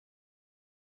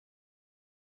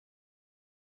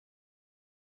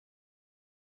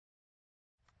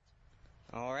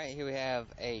Alright, here we have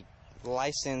a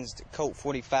licensed Colt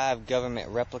 45 government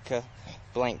replica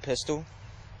blank pistol.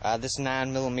 This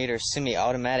 9mm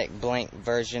semi-automatic blank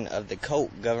version of the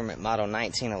Colt government model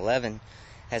 1911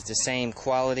 has the same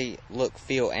quality, look,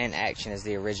 feel, and action as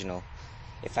the original.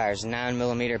 It fires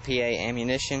 9mm PA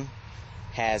ammunition,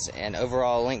 has an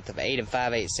overall length of 8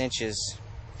 5/8 inches,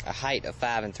 a height of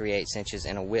 5 3/8 inches,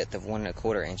 and a width of 1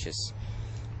 1/4 inches.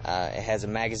 It has a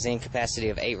magazine capacity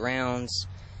of 8 rounds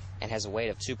and has a weight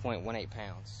of 2.18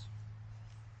 pounds.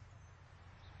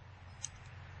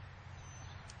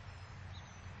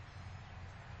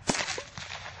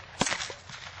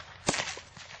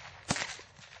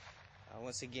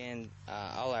 Once again,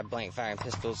 all our blank firing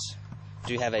pistols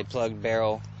do have a plugged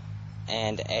barrel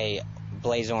and a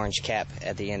blaze orange cap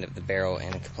at the end of the barrel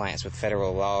in compliance with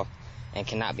federal law and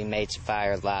cannot be made to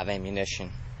fire live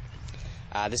ammunition.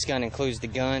 This gun includes the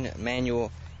gun,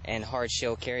 manual, and hard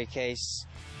shell carry case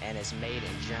and is made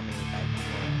in Germany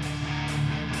by